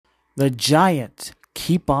The Giants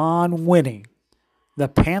keep on winning. The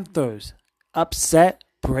Panthers upset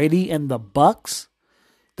Brady and the Bucs.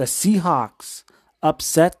 The Seahawks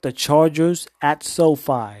upset the Chargers at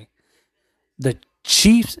SoFi. The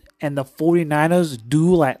Chiefs and the 49ers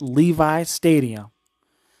duel at Levi Stadium.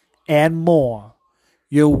 And more.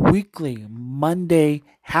 Your weekly Monday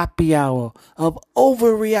happy hour of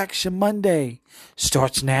Overreaction Monday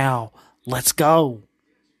starts now. Let's go.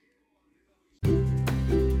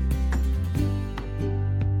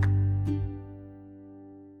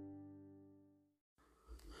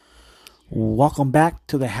 Welcome back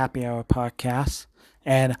to the Happy Hour podcast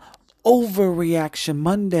and Overreaction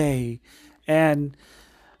Monday. And,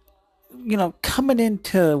 coming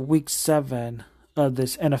into week 7 of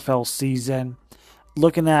this NFL season,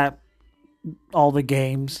 looking at all the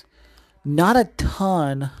games, not a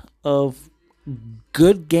ton of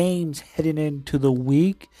good games heading into the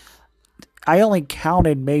week. I only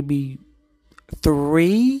counted maybe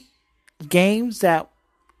 3 games that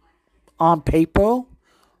on paper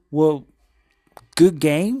were good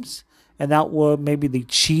games, and that were maybe the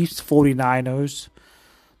Chiefs, 49ers,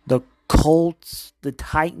 the Colts, the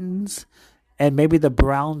Titans, and maybe the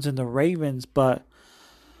Browns and the Ravens. But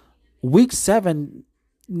week 7,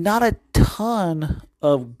 not a ton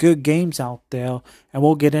of good games out there, and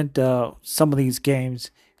we'll get into some of these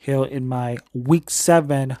games here in my week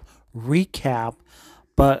 7 recap.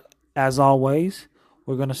 But as always,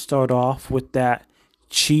 we're going to start off with that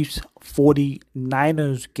Chiefs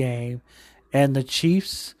 49ers game, and the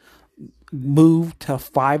Chiefs moved to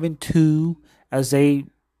 5-2 as they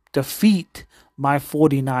defeat my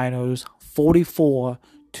 49ers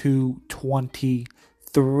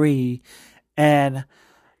 44-23. And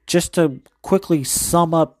just to quickly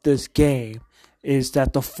sum up this game is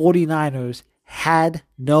that the 49ers had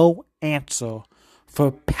no answer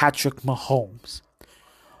for Patrick Mahomes.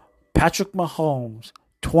 Patrick Mahomes,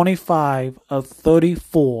 25 of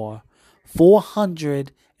 34,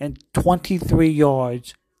 423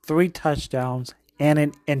 yards, 3 touchdowns, and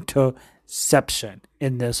an interception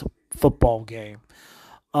in this football game.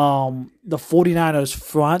 The 49ers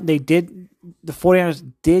front, the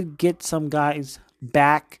 49ers did get some guys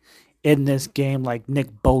back in this game, like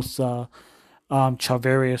Nick Bosa,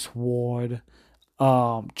 Charvarius Ward,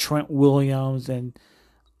 Trent Williams, and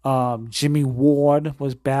Jimmy Ward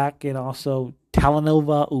was back, and also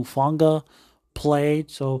Talanoa Ufanga played.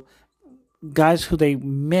 So guys who they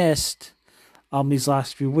missed these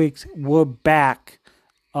last few weeks were back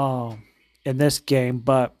in this game.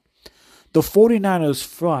 But the 49ers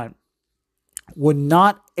front were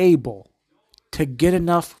not able to get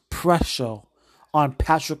enough pressure on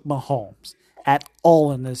Patrick Mahomes at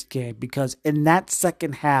all in this game, because in that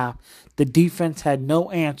second half, the defense had no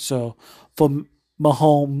answer for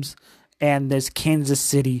Mahomes and this Kansas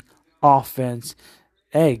City offense.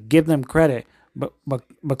 Hey, give them credit. But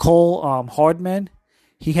McCole Hardman,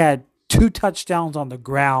 he had 2 touchdowns on the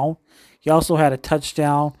ground. He also had a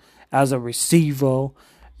touchdown as a receiver.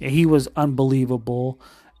 He was unbelievable.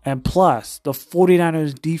 And plus, the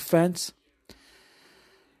 49ers defense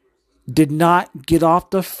did not get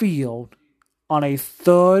off the field on a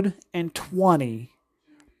 3rd and 20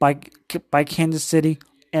 by Kansas City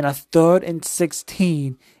and a 3rd and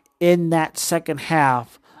 16 in that second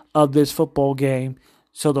half of this football game.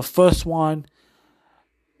 So the first one,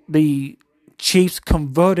 the Chiefs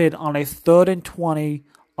converted on a 3rd and 20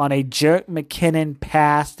 on a Jerick McKinnon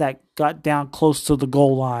pass that got down close to the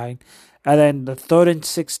goal line. And then the 3rd and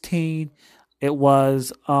 16, it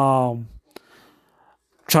was, it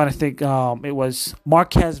was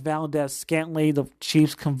Marquez Valdez-Scantling. The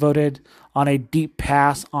Chiefs converted on a deep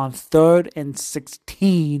pass on 3rd and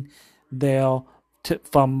 16 there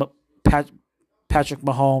from Patrick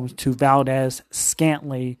Mahomes to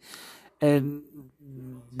Valdez-Scantling. And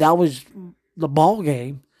that was the ball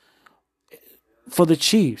game for the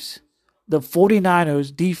Chiefs. The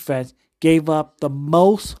 49ers defense gave up the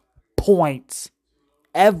most points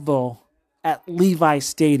ever at Levi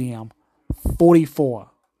Stadium, 44.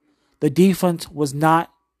 The defense was not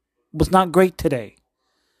great today.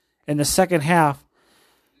 In the second half,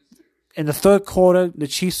 in the third quarter, the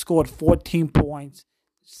Chiefs scored 14 points,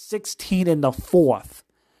 16 in the fourth.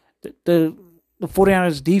 The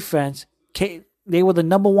 49ers defense, they were the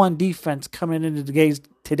number 1 defense coming into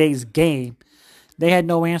today's game. They had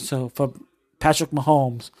no answer for Patrick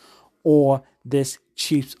Mahomes or this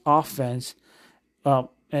Chiefs offense.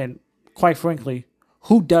 And quite frankly,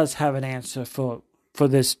 who does have an answer for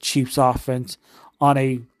this Chiefs offense on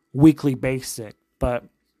a weekly basis? But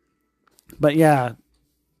yeah,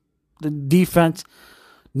 the defense,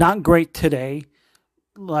 not great today.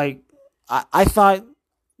 Like, I thought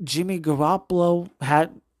Jimmy Garoppolo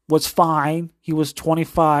was fine. He was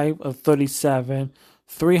 25 of 37,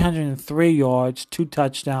 303 yards, 2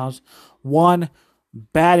 touchdowns, one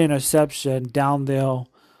bad interception down there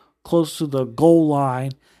close to the goal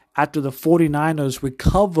line after the 49ers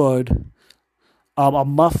recovered a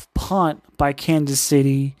muff punt by Kansas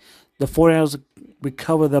City. The 49ers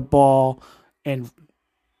recovered the ball in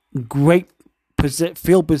great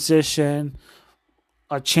field position,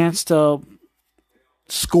 a chance to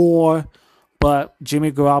score, but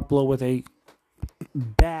Jimmy Garoppolo with a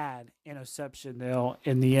bad interception there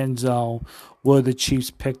in the end zone where the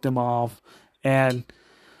Chiefs picked him off. And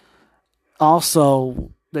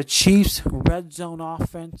also, the Chiefs' red zone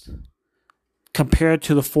offense compared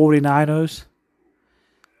to the 49ers,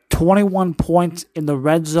 21 points in the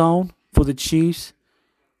red zone for the Chiefs,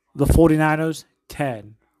 the 49ers,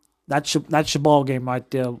 10. That's your ball game right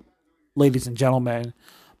there, ladies and gentlemen.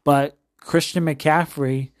 But Christian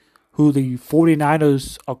McCaffrey, who the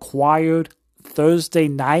 49ers acquired Thursday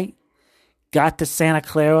night, got to Santa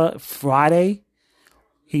Clara Friday.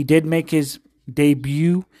 He did make his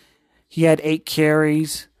debut. He had 8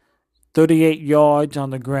 carries, 38 yards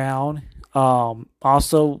on the ground.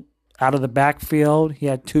 Also, out of the backfield, he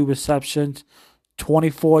had 2 receptions,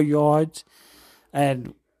 24 yards.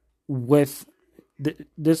 And with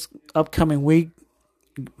this upcoming week,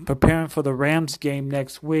 preparing for the Rams game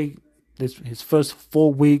next week, his first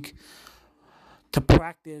full week to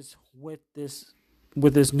practice with this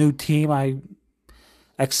new team, I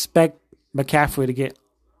expect McCaffrey to get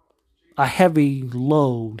a heavy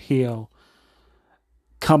load here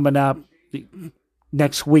coming up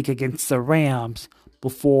next week against the Rams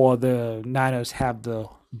before the Niners have the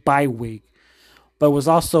bye week. But it was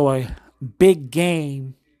also a big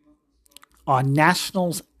game on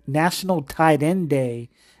National Tight End Day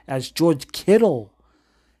as George Kittle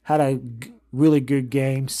had a really good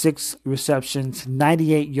game, 6 receptions,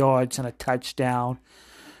 98 yards, and a touchdown.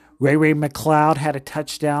 Ray McLeod had a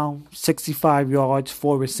touchdown, 65 yards,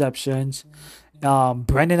 4 receptions.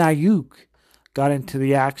 Brandon Ayuk got into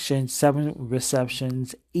the action, 7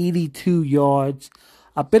 receptions, 82 yards.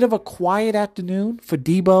 A bit of a quiet afternoon for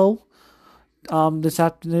Debo this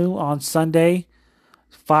afternoon on Sunday.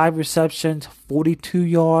 5 receptions, 42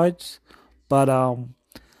 yards. But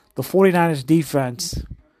the 49ers defense,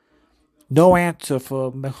 no answer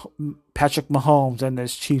for Patrick Mahomes and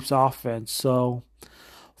this Chiefs offense. So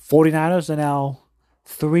 49ers are now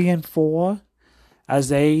 3-4 as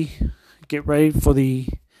they get ready for the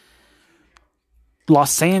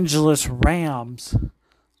Los Angeles Rams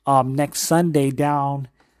next Sunday down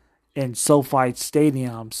in SoFi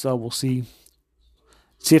Stadium. So we'll see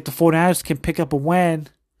if the 49ers can pick up a win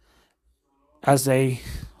as they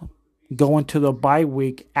go into the bye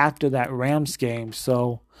week after that Rams game.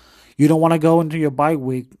 So you don't want to go into your bye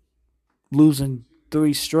week losing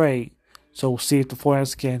 3 straight. So we'll see if the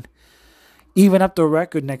 49ers can even up the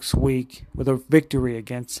record next week with a victory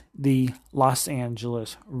against the Los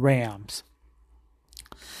Angeles Rams.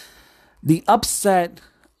 The upset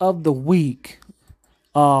of the week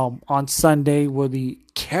on Sunday were the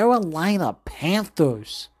Carolina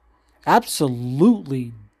Panthers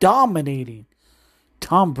absolutely dominating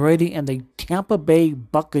Tom Brady and the Tampa Bay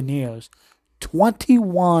Buccaneers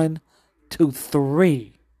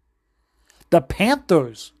 21-3. The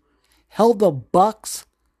Panthers held the Bucs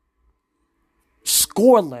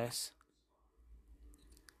scoreless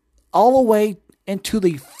all the way into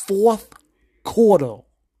the 4th quarter.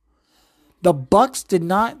 The Bucs did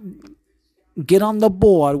not get on the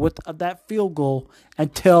board with that field goal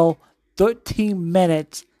until 13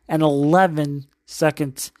 minutes and 11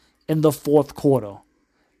 seconds in the 4th quarter.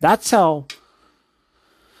 That's how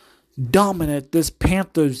dominant this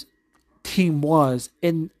Panthers team was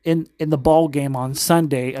in the ball game on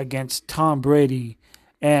Sunday against Tom Brady.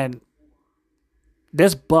 And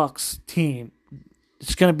this Bucs team,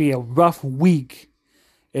 it's going to be a rough week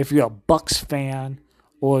if you're a Bucs fan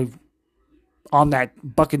or on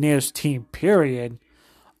that Buccaneers team, period,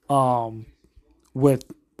 with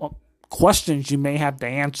questions you may have to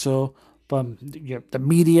answer from the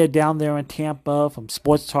media down there in Tampa, from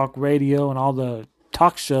Sports Talk Radio and all the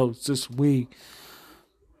talk shows this week.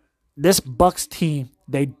 This Bucs team,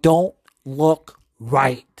 they don't look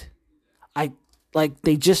right.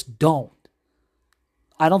 They just don't.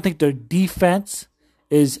 I don't think their defense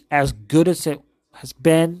is as good as it has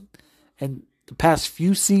been in the past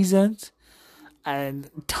few seasons. And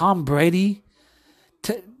Tom Brady,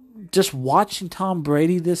 just watching Tom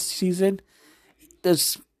Brady this season,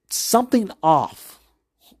 there's something off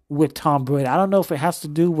with Tom Brady. I don't know if it has to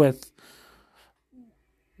do with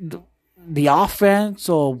the offense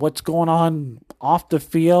or what's going on off the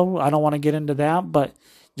field. I don't want to get into that, but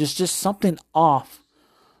just something off.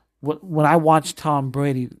 When I watch Tom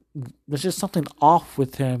Brady, there's just something off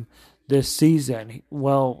with him this season.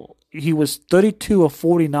 Well, he was 32 of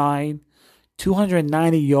 49,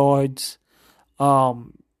 290 yards.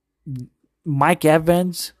 Mike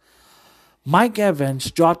Evans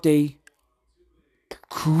dropped a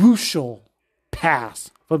crucial pass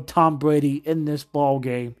from Tom Brady in this ball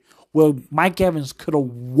game where Mike Evans could have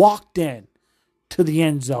walked in to the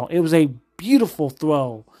end zone. It was a beautiful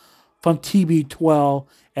throw from TB12,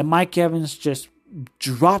 and Mike Evans just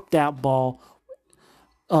dropped that ball,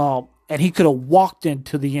 and he could have walked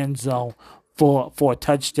into the end zone for a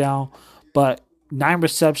touchdown. But 9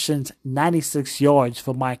 receptions, 96 yards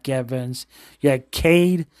for Mike Evans. You had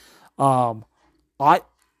Cade Otton,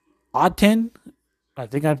 I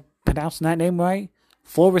think I'm pronouncing that name right.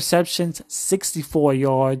 4 receptions, 64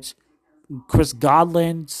 yards. Chris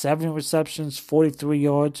Godwin, 7 receptions, 43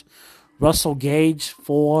 yards. Russell Gage,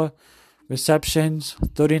 4 receptions,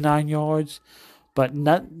 39 yards. But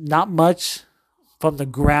not much from the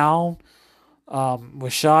ground.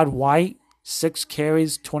 Rashad White, 6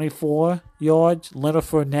 carries, 24 yards. Leonard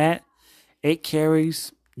Fournette, 8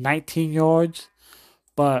 carries, 19 yards.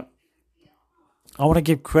 But I want to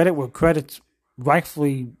give credit where credit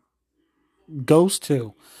rightfully goes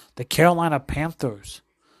to. The Carolina Panthers.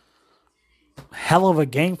 Hell of a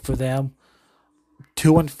game for them.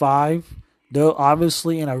 2-5. They're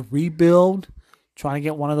obviously in a rebuild, trying to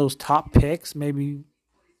get one of those top picks, maybe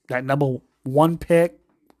that number 1 pick,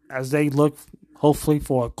 as they look hopefully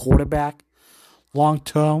for a quarterback long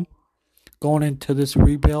term going into this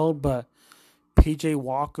rebuild. But PJ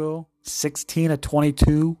Walker, 16 of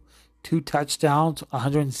 22, 2 touchdowns,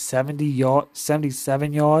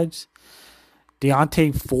 77 yards.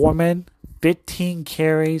 Deontay Foreman, 15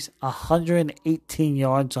 carries, 118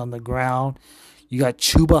 yards on the ground. You got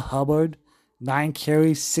Chuba Hubbard, 9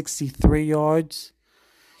 carries, 63 yards.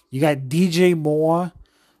 You got DJ Moore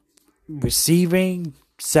receiving,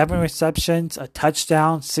 7 receptions, a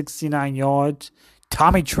touchdown, 69 yards.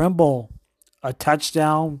 Tommy Tremble, a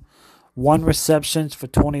touchdown, 1 reception for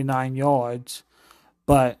 29 yards.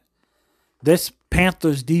 But this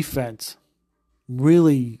Panthers defense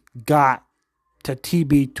really got to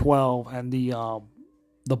TB12 and the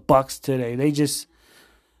Bucs today.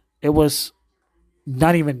 It was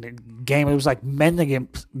not even a game. It was like men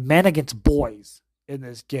against boys in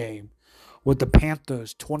this game, with the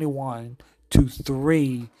Panthers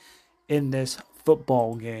 21-3 in this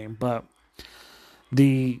football game. But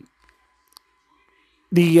the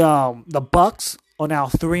Bucs are now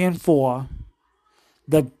 3-4.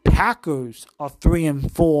 The Packers are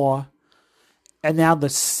 3-4, and now the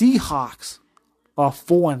Seahawks are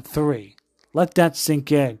 4-3. Let that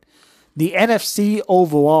sink in. The NFC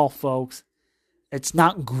overall, folks, it's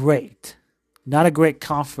not great. Not a great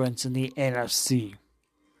conference in the NFC.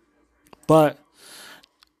 But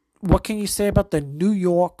what can you say about the New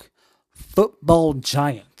York Football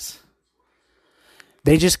Giants?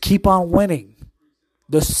 They just keep on winning.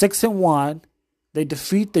 They're 6-1. They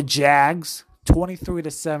defeat the Jags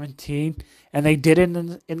 23-17, and they did it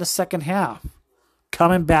in the second half,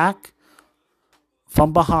 coming back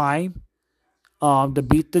from behind to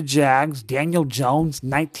beat the Jags. Daniel Jones,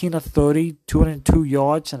 19 of 30, 202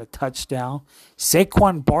 yards and a touchdown.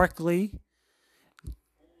 Saquon Barkley,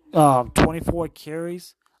 24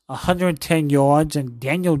 carries, 110 yards, and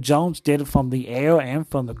Daniel Jones did it from the air and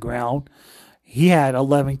from the ground. He had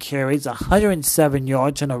 11 carries, 107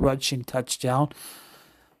 yards, and a rushing touchdown.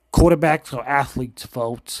 Quarterbacks are athletes,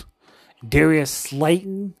 folks. Darius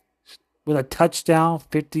Slayton with a touchdown,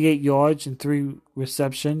 58 yards and 3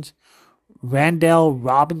 receptions. Randall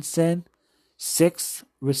Robinson, 6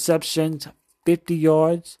 receptions, 50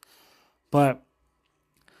 yards. But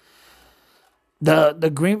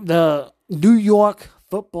the New York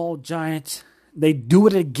Football Giants, they do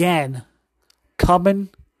it again, coming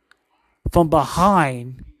from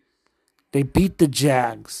behind. They beat the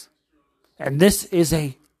Jags. And this is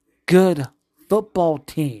a good football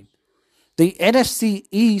team. The NFC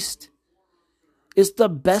East is the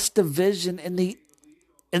best division in the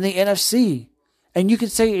NFC. And you can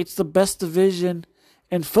say it's the best division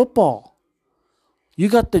in football. You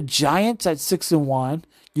got the Giants at 6-1.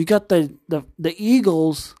 You got the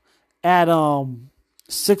Eagles at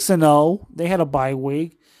 6-0. They had a bye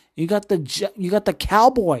week. You got the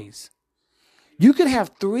Cowboys. You could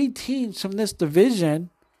have 3 teams from this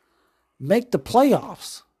division make the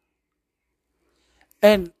playoffs.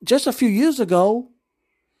 And just a few years ago,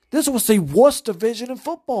 this was the worst division in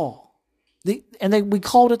football. We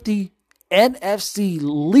called it the NFC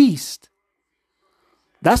least.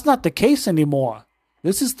 That's not the case anymore.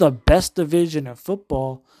 This is the best division in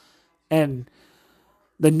football. And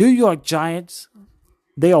the New York Giants,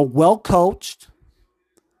 they are well coached.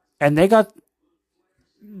 And they got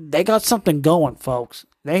something going, folks.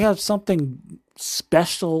 They have something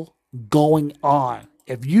special going on.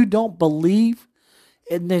 If you don't believe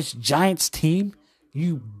in this Giants team,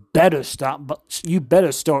 you better start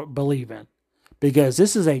believing, because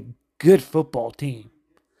this is a good football team.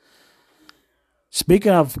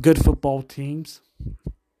 Speaking of good football teams,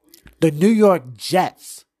 the New York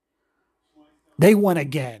Jets, they won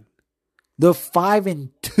again. They're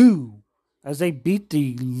 5-2 as they beat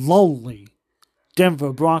the lowly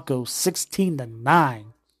Denver Broncos 16-9.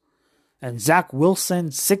 And Zach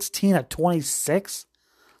Wilson, 16 of 26,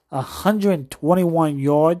 121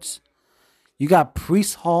 yards. You got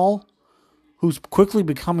Priest Hall, who's quickly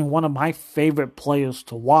becoming one of my favorite players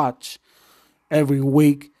to watch every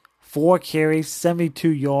week. 4 carries, 72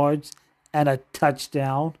 yards, and a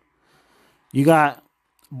touchdown. You got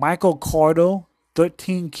Michael Carter,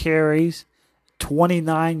 13 carries,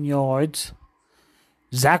 29 yards.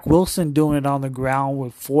 Zach Wilson doing it on the ground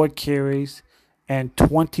with 4 carries and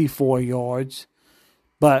 24 yards.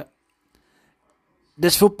 But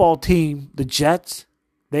this football team, the Jets,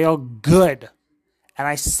 they are good. And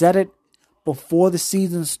I said it before the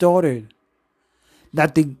season started,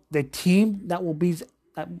 that the team that will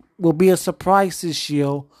be a surprise this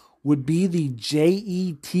year would be the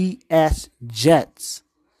Jets Jets.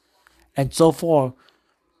 And so far,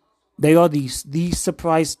 they are the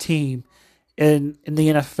surprise team in the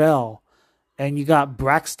NFL. And you got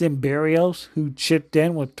Braxton Berrios, who chipped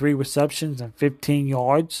in with 3 receptions and 15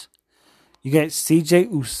 yards. You got C.J.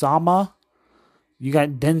 Usama. You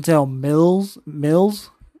got Denzel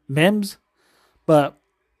Mims. But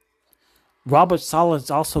Robert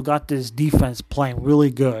Sala's also got this defense playing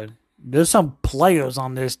really good. There's some players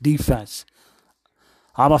on this defense.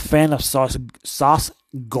 I'm a fan of Sauce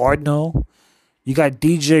Gardner. You got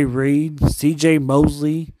DJ Reed, C.J.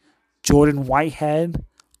 Mosley, Jordan Whitehead,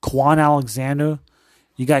 Quan Alexander.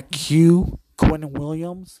 You got Quentin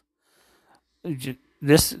Williams.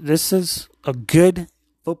 This is a good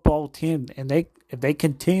football team, and if they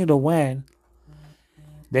continue to win,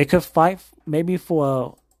 they could fight maybe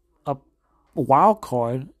for a wild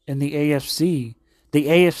card in the AFC. The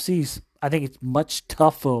AFC's, I think it's much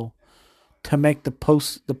tougher to make the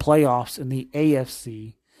playoffs in the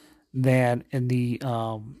AFC than in the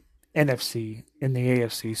NFC in the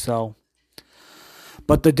AFC. So,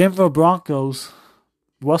 but the Denver Broncos,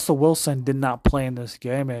 Russell Wilson did not play in this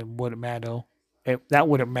game, and it wouldn't matter. That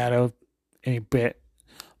wouldn't matter any bit.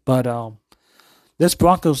 But this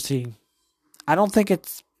Broncos team, I don't think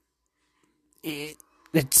it's a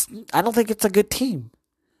good team.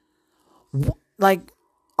 Like,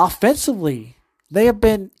 offensively, they have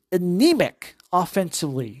been anemic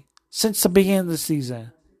offensively since the beginning of the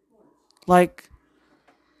season. Like,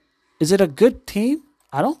 is it a good team?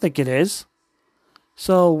 I don't think it is.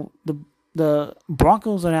 So the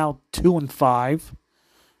Broncos are now 2-5,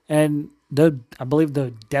 and I believe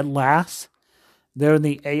they're dead last. They're in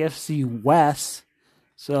the AFC West,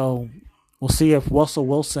 so we'll see if Russell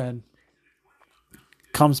Wilson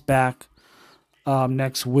comes back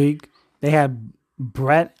next week. They had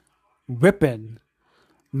Brett Rippon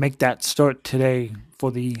make that start today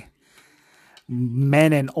for the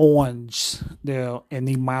Men in Orange there in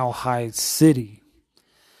the Mile High City.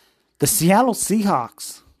 The Seattle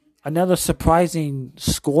Seahawks, another surprising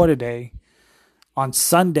score today on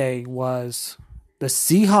Sunday was the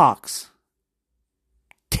Seahawks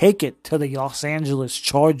take it to the Los Angeles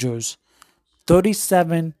Chargers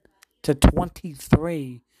 37-23.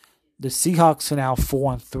 The Seahawks are now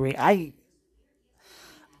 4-3. I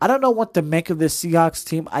don't know what to make of this Seahawks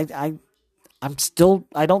team. I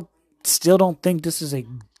don't think this is a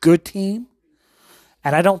good team.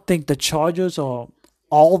 And I don't think the Chargers are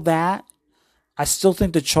all that. I still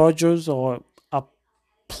think the Chargers are a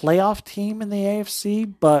playoff team in the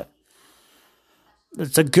AFC, but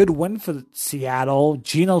it's a good win for Seattle.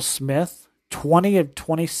 Geno Smith, 20 of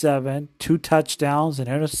 27, 2 touchdowns, an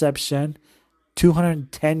interception,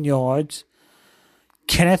 210 yards.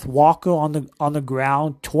 Kenneth Walker on the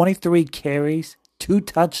ground, 23 carries, 2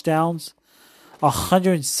 touchdowns,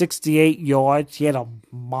 168 yards. He had a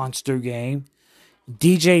monster game.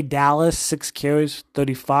 DJ Dallas, 6 carries,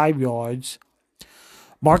 35 yards.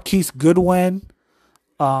 Marquise Goodwin,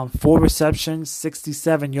 4 receptions,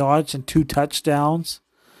 67 yards, and 2 touchdowns.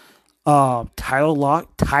 Tyler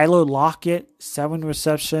Lockett, 7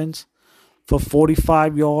 receptions for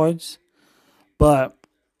 45 yards. But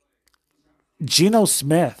Geno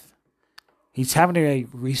Smith, he's having a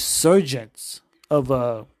resurgence of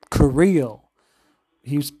a career.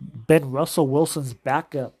 He's been Russell Wilson's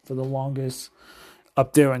backup for the longest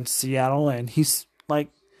up there in Seattle, and he's a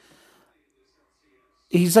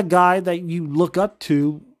guy that you look up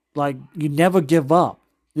to, like you never give up.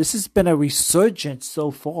 This has been a resurgence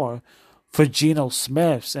so far for Geno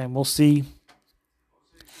Smith, and we'll see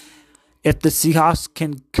if the Seahawks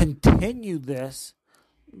can continue this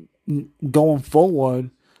going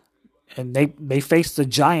forward. And they face the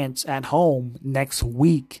Giants at home next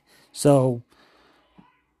week. So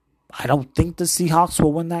I don't think the Seahawks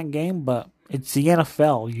will win that game, but it's the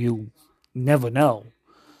NFL. You never know.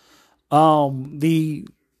 The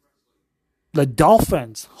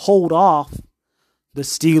Dolphins hold off the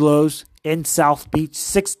Steelers in South Beach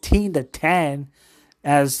 16-10,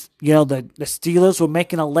 as you know the Steelers were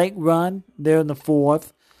making a late run there in the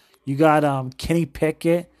fourth. You got Kenny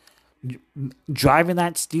Pickett driving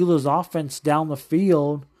that Steelers offense down the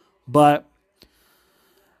field, but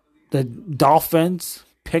the Dolphins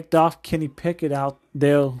picked off Kenny Pickett out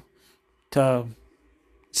there to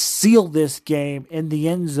seal this game in the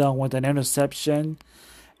end zone with an interception,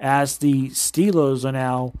 as the Steelers are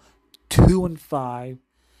now 2-5,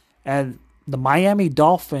 and the Miami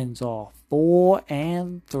Dolphins are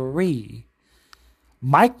 4-3.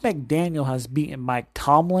 Mike McDaniel has beaten Mike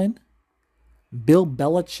Tomlin, Bill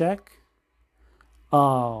Belichick,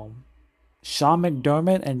 Sean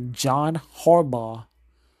McDermott, and John Harbaugh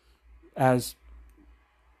as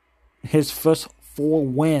his first 4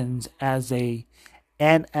 wins as a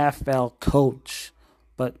NFL coach.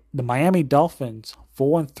 But the Miami Dolphins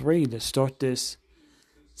 4-3 to start this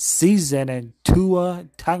season, and Tua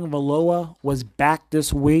Tagovailoa was back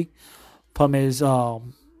this week from his I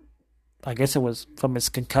guess it was from his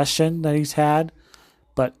concussion that he's had,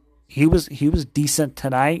 but he was decent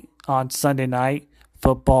tonight on Sunday Night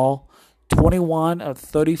Football. 21 of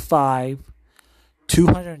 35,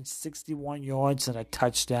 261 yards and a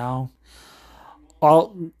touchdown.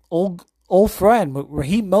 Old friend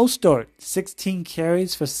Raheem Mostert, 16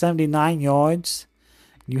 carries for 79 yards.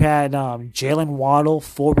 You had Jalen Waddle,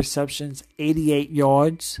 4 receptions, 88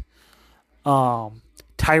 yards.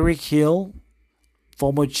 Tyreek Hill,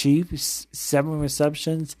 former Chief, 7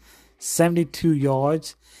 receptions, 72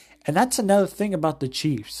 yards. And that's another thing about the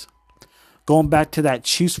Chiefs. Going back to that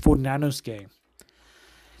Chiefs-49ers game.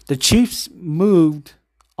 The Chiefs moved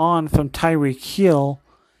on from Tyreek Hill,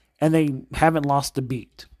 and they haven't lost a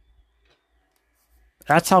beat.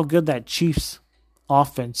 That's how good that Chiefs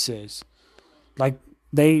offense is. Like,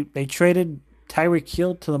 they traded Tyreek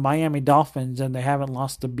Hill to the Miami Dolphins, and they haven't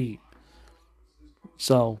lost a beat.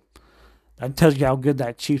 So that tells you how good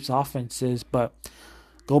that Chiefs offense is. But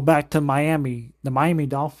go back to Miami, the Miami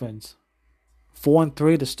Dolphins,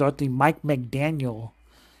 4-3 to start the Mike McDaniel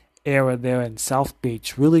era there in South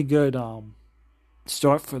Beach. Really good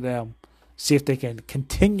start for them. See if they can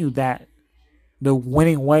continue the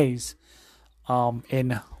winning ways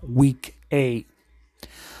in Week 8.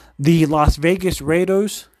 The Las Vegas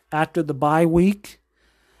Raiders, after the bye week,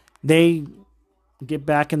 they get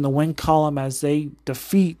back in the win column as they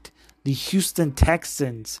defeat the Houston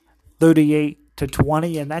Texans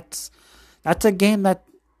 38-20, and that's a game that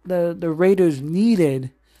the Raiders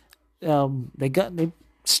needed. They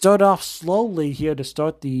start off slowly here to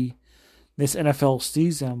start this NFL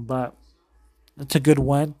season, but it's a good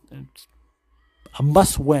win. It's a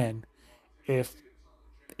must win if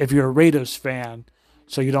you're a Raiders fan,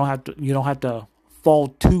 so you don't have to fall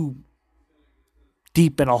too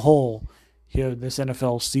deep in a hole here this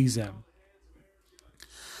NFL season.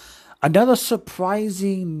 Another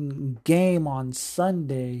surprising game on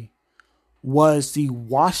Sunday was the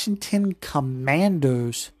Washington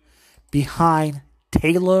Commanders behind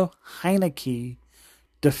Taylor Heineke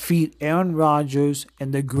defeat Aaron Rodgers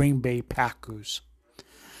and the Green Bay Packers.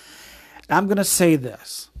 I'm going to say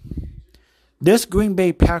this. This Green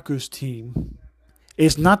Bay Packers team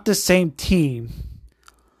is not the same team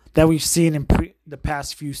that we've seen in the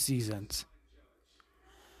past few seasons.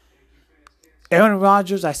 Aaron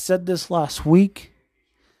Rodgers, I said this last week.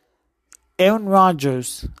 Aaron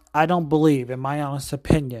Rodgers, I don't believe, in my honest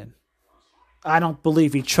opinion, I don't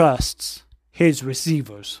believe he trusts his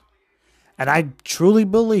receivers. And I truly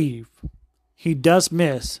believe he does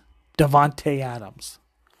miss Devontae Adams.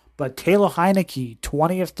 But Taylor Heineke,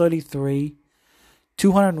 20 of 33,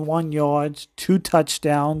 201 yards, 2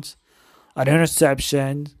 touchdowns, an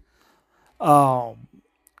interception. A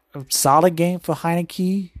solid game for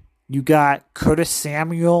Heineke. You got Curtis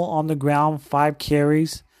Samuel on the ground, 5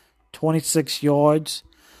 carries, 26 yards.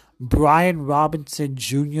 Brian Robinson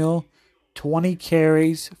Jr., 20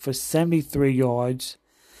 carries for 73 yards.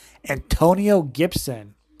 Antonio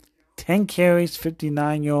Gibson, 10 carries,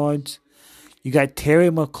 59 yards. You got Terry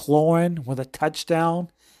McLaurin with a touchdown,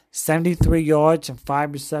 73 yards and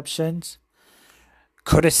 5 receptions.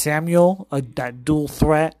 Curtis Samuel, that dual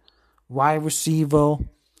threat, wide receiver,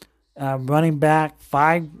 running back,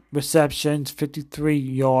 5 receptions, 53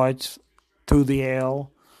 yards through the air.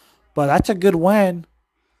 But that's a good win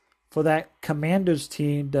for that Commanders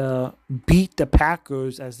team to beat the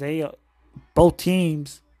Packers, as they both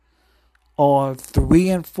teams are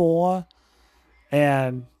 3-4,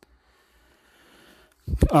 and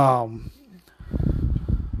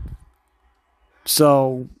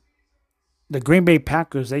so the Green Bay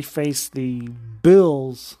Packers, they face the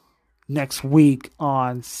Bills next week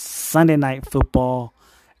on Sunday Night Football,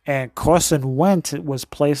 and Carson Wentz was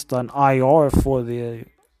placed on IR for the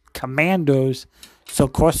Commanders, so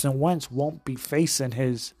Carson Wentz won't be facing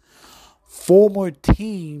his former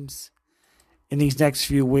teams in these next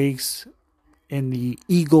few weeks in the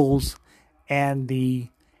Eagles and the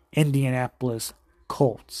Indianapolis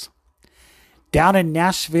Colts. Down in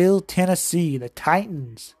Nashville, Tennessee, the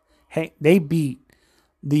Titans, they beat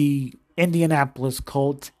the Indianapolis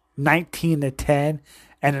Colts 19-10,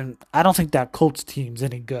 and I don't think that Colts team's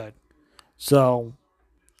any good. So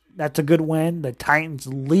that's a good win. The Titans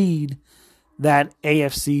lead that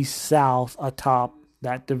AFC South atop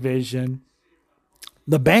that division.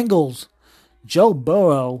 The Bengals, Joe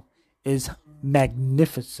Burrow is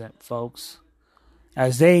magnificent, folks,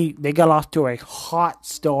 as they got off to a hot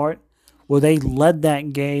start where they led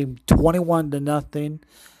that game 21-0.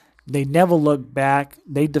 They never looked back.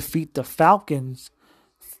 They defeat the Falcons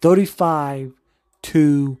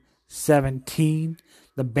 35-17.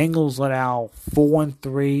 The Bengals are now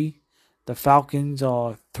 4-3. The Falcons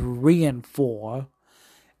are 3-4.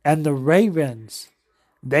 And the Ravens,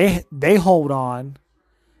 they hold on,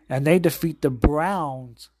 and they defeat the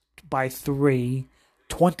Browns by 3,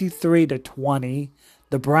 23-20.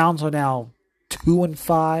 The Browns are now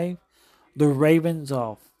 2-5. The Ravens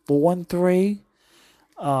are 4-3.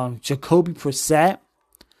 Jacoby Brissett,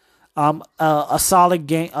 a solid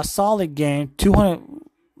game.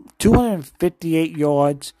 258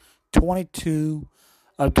 yards, 22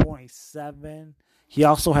 of 27. He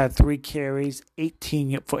also had 3 carries,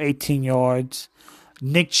 18 yards.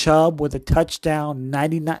 Nick Chubb with a touchdown,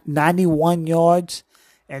 91 yards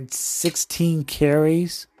and 16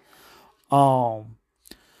 carries.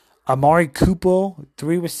 Amari Cooper,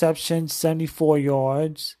 3 receptions, 74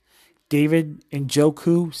 yards. David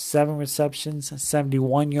Njoku, 7 receptions,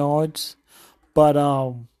 71 yards. But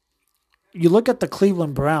you look at the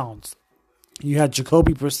Cleveland Browns. You had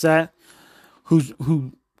Jacoby Brissett,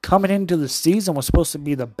 who coming into the season was supposed to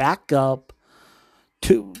be the backup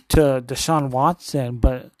to Deshaun Watson,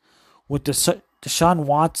 but with Deshaun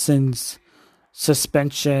Watson's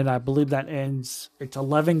suspension, I believe that ends. It's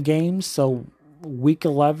 11 games, so week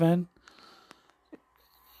 11.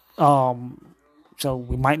 So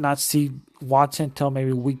we might not see Watson until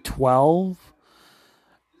maybe week 12.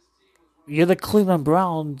 You're the Cleveland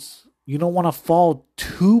Browns. You don't want to fall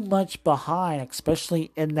too much behind,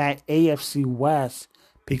 especially in that AFC West,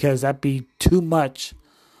 because that'd be too much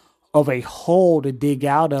of a hole to dig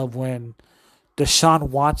out of when Deshaun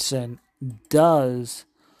Watson does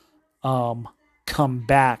come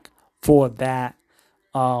back for that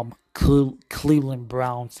Cleveland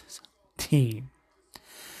Browns team.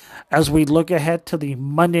 As we look ahead to the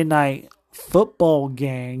Monday Night Football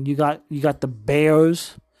game, you got the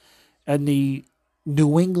Bears and the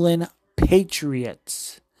New England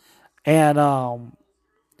Patriots, and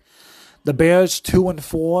the Bears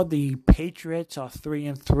 2-4, the Patriots are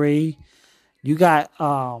 3-3. You got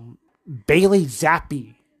Bailey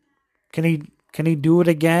Zappi. Can he do it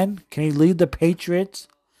again? Can he lead the Patriots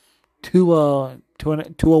to a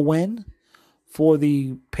win for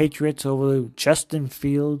the Patriots over Justin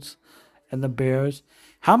Fields and the Bears?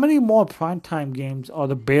 How many more primetime games are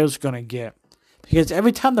the Bears going to get? Because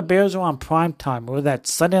every time the Bears are on primetime, whether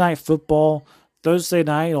that's Sunday Night Football, Thursday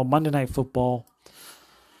night, or Monday Night Football,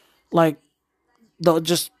 like, they're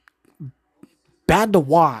just bad to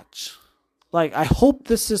watch. Like, I hope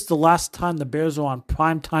this is the last time the Bears are on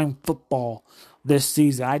primetime football this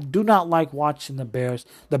season. I do not like watching the Bears.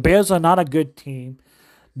 The Bears are not a good team.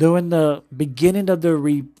 They're in the beginning of their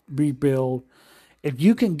rebuild. If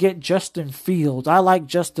you can get Justin Fields, I like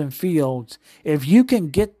Justin Fields. If you can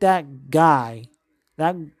get that guy,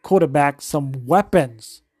 that quarterback, some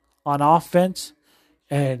weapons on offense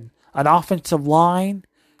and an offensive line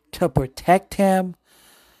to protect him,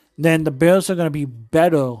 then the Bears are going to be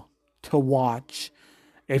better to watch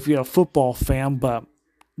if you're a football fan, but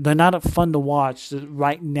they're not fun to watch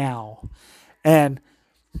right now. And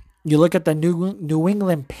You look at the New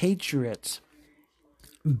England Patriots.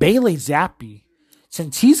 Bailey Zappi,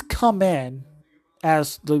 since he's come in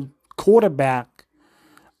as the quarterback,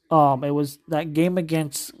 it was that game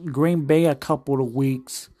against Green Bay a couple of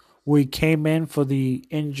weeks where he came in for the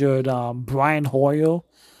injured Brian Hoyer.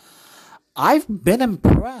 I've been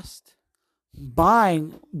impressed by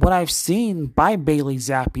what I've seen by Bailey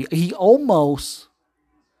Zappi. He almost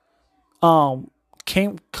um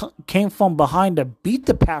came from behind to beat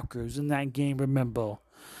the Packers in that game, remember?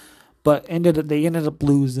 But they ended up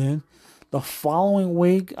losing. The following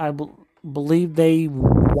week, I believe they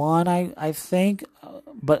won. I think,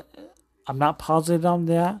 but I'm not positive on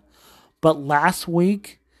that. But last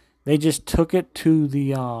week, they just took it to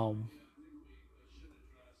the.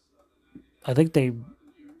 I think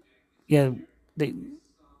yeah, they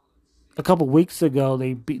a couple weeks ago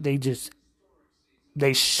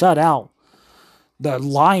they shut out the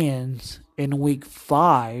Lions in week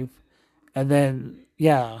 5, and then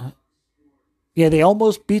they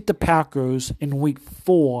almost beat the Packers in week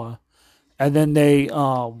 4, and then they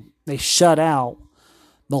shut out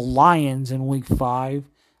the Lions in week 5,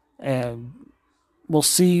 and we'll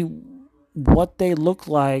see what they look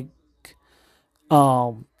like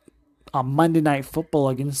um, on Monday Night Football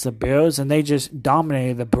against the Bears, and they just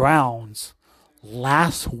dominated the Browns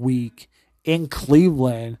last week in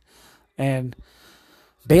Cleveland, and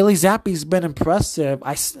Bailey Zappi's been impressive.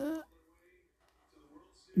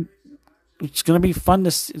 It's gonna be fun to.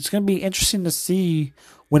 It's gonna be interesting to see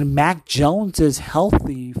when Mac Jones is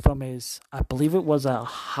healthy from his. I believe it was a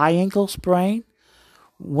high ankle sprain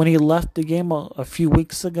when he left the game a few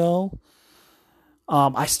weeks ago.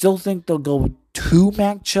 I still think they'll go to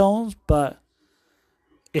Mac Jones, but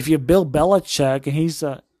if you're Bill Belichick and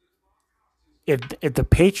if the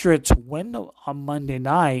Patriots win on Monday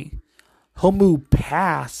night, he'll move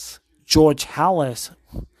past George Halas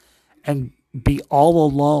and be all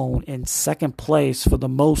alone in second place for the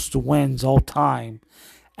most wins all time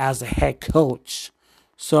as a head coach.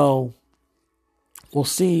 So we'll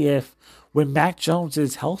see if when Mac Jones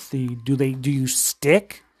is healthy, do you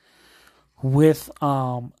stick with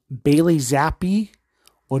Bailey Zappi,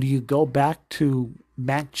 or do you go back to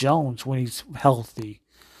Mac Jones when he's healthy?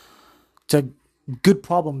 It's a good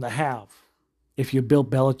problem to have if you're Bill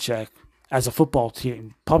Belichick as a football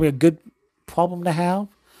team. Probably a good problem to have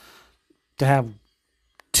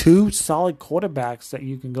two solid quarterbacks that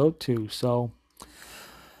you can go to. So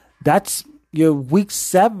that's your week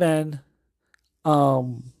 7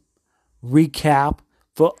 recap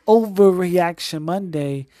for Overreaction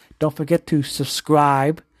Monday. Don't forget to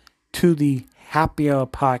subscribe to the Happy Hour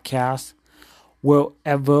podcast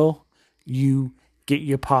wherever you get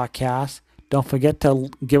your podcast. Don't forget to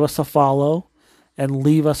give us a follow and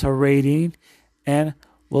leave us a rating, and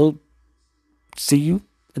we'll see you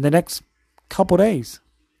in the next couple days.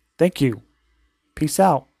 Thank you. Peace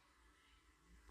out.